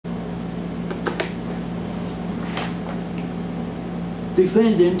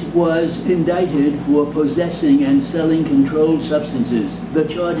Defendant was indicted for possessing and selling controlled substances. The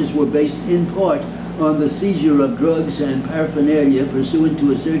charges were based in part on the seizure of drugs and paraphernalia pursuant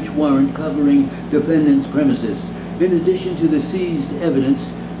to a search warrant covering defendant's premises. In addition to the seized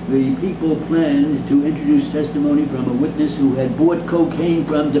evidence, the people planned to introduce testimony from a witness who had bought cocaine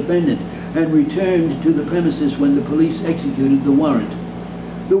from defendant and returned to the premises when the police executed the warrant.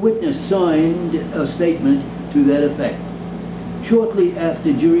 The witness signed a statement to that effect. Shortly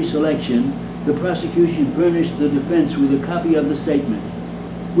after jury selection, the prosecution furnished the defense with a copy of the statement.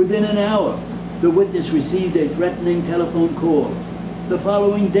 Within an hour, the witness received a threatening telephone call. The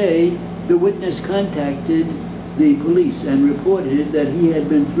following day, the witness contacted the police and reported that he had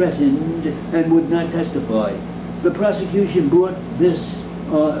been threatened and would not testify. The prosecution brought this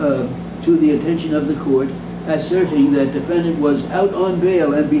to the attention of the court, asserting that defendant was out on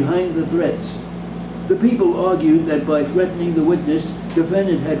bail and behind the threats. The people argued that by threatening the witness,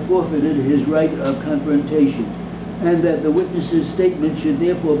 defendant had forfeited his right of confrontation, and that the witness's statement should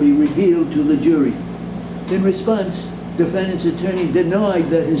therefore be revealed to the jury. In response, defendant's attorney denied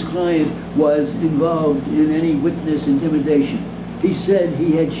that his client was involved in any witness intimidation. He said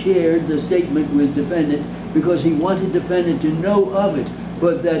he had shared the statement with defendant because he wanted defendant to know of it,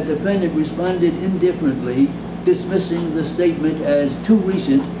 but that defendant responded indifferently, dismissing the statement as too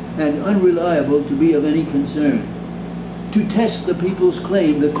recent and unreliable to be of any concern. To test the people's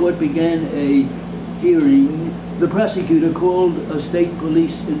claim, the court began a hearing. The prosecutor called a state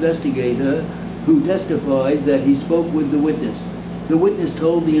police investigator who testified that he spoke with the witness. The witness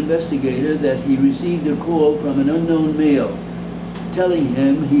told the investigator that he received a call from an unknown male, telling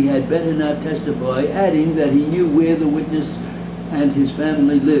him he had better not testify, adding that he knew where the witness and his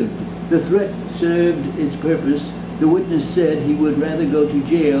family lived. The threat served its purpose. The witness said he would rather go to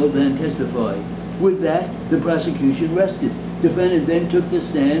jail than testify. With that, the prosecution rested. Defendant then took the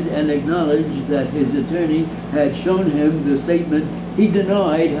stand and acknowledged that his attorney had shown him the statement. He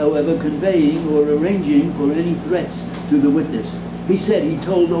denied, however, conveying or arranging for any threats to the witness. He said he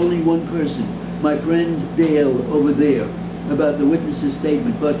told only one person, my friend Dale over there, about the witness's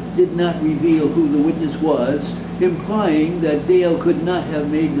statement, but did not reveal who the witness was, implying that Dale could not have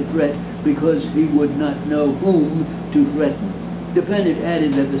made the threat because he would not know whom to threaten. Defendant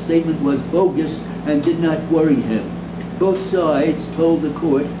added that the statement was bogus and did not worry him. Both sides told the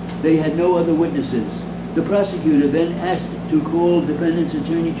court they had no other witnesses. The prosecutor then asked to call defendant's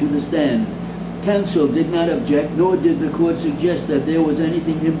attorney to the stand. Counsel did not object, nor did the court suggest that there was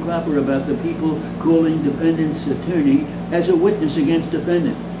anything improper about the people calling defendant's attorney as a witness against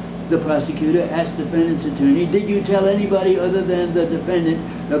defendant. The prosecutor asked defendant's attorney, did you tell anybody other than the defendant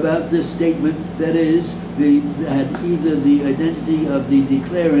about this statement, that is, that either the identity of the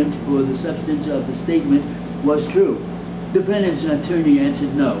declarant or the substance of the statement was true? Defendant's attorney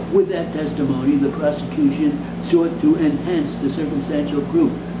answered no. With that testimony, the prosecution sought to enhance the circumstantial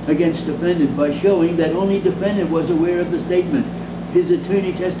proof against defendant by showing that only defendant was aware of the statement. His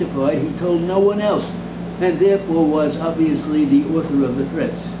attorney testified he told no one else, and therefore was obviously the author of the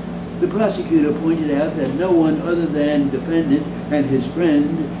threats. The prosecutor pointed out that no one other than defendant and his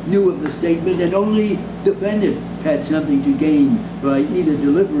friend knew of the statement, and only defendant had something to gain by either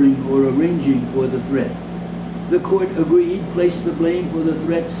delivering or arranging for the threat. The court agreed, placed the blame for the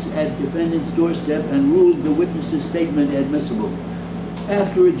threats at defendant's doorstep, and ruled the witness's statement admissible.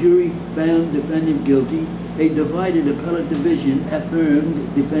 After a jury found defendant guilty, a divided appellate division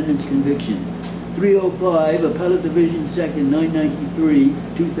affirmed defendant's conviction. 305 Appellate Division 2nd, 993,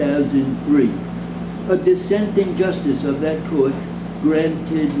 2003. A dissenting justice of that court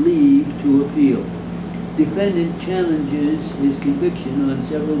granted leave to appeal. Defendant challenges his conviction on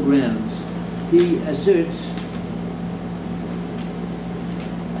several grounds. He asserts,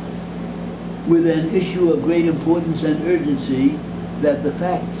 with an issue of great importance and urgency, that the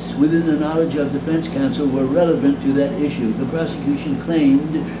facts within the knowledge of defense counsel were relevant to that issue. The prosecution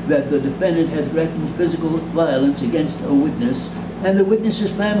claimed that the defendant had threatened physical violence against a witness and the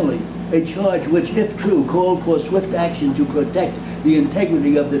witness's family, a charge which, if true, called for swift action to protect the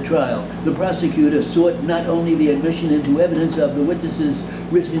integrity of the trial. The prosecutor sought not only the admission into evidence of the witness's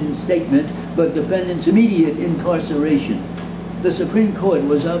written statement, but defendant's immediate incarceration. The Supreme Court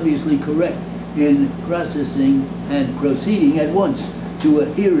was obviously correct in processing and proceeding at once to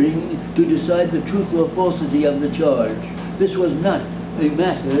a hearing to decide the truth or falsity of the charge. This was not a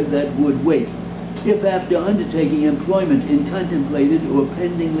matter that would wait. If after undertaking employment in contemplated or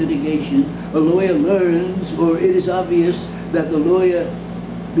pending litigation, a lawyer learns or it is obvious that the lawyer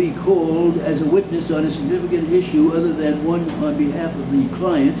be called as a witness on a significant issue other than one on behalf of the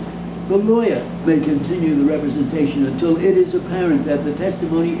client, The lawyer may continue the representation until it is apparent that the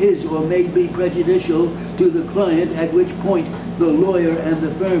testimony is or may be prejudicial to the client, at which point the lawyer and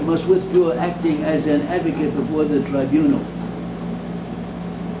the firm must withdraw acting as an advocate before the tribunal.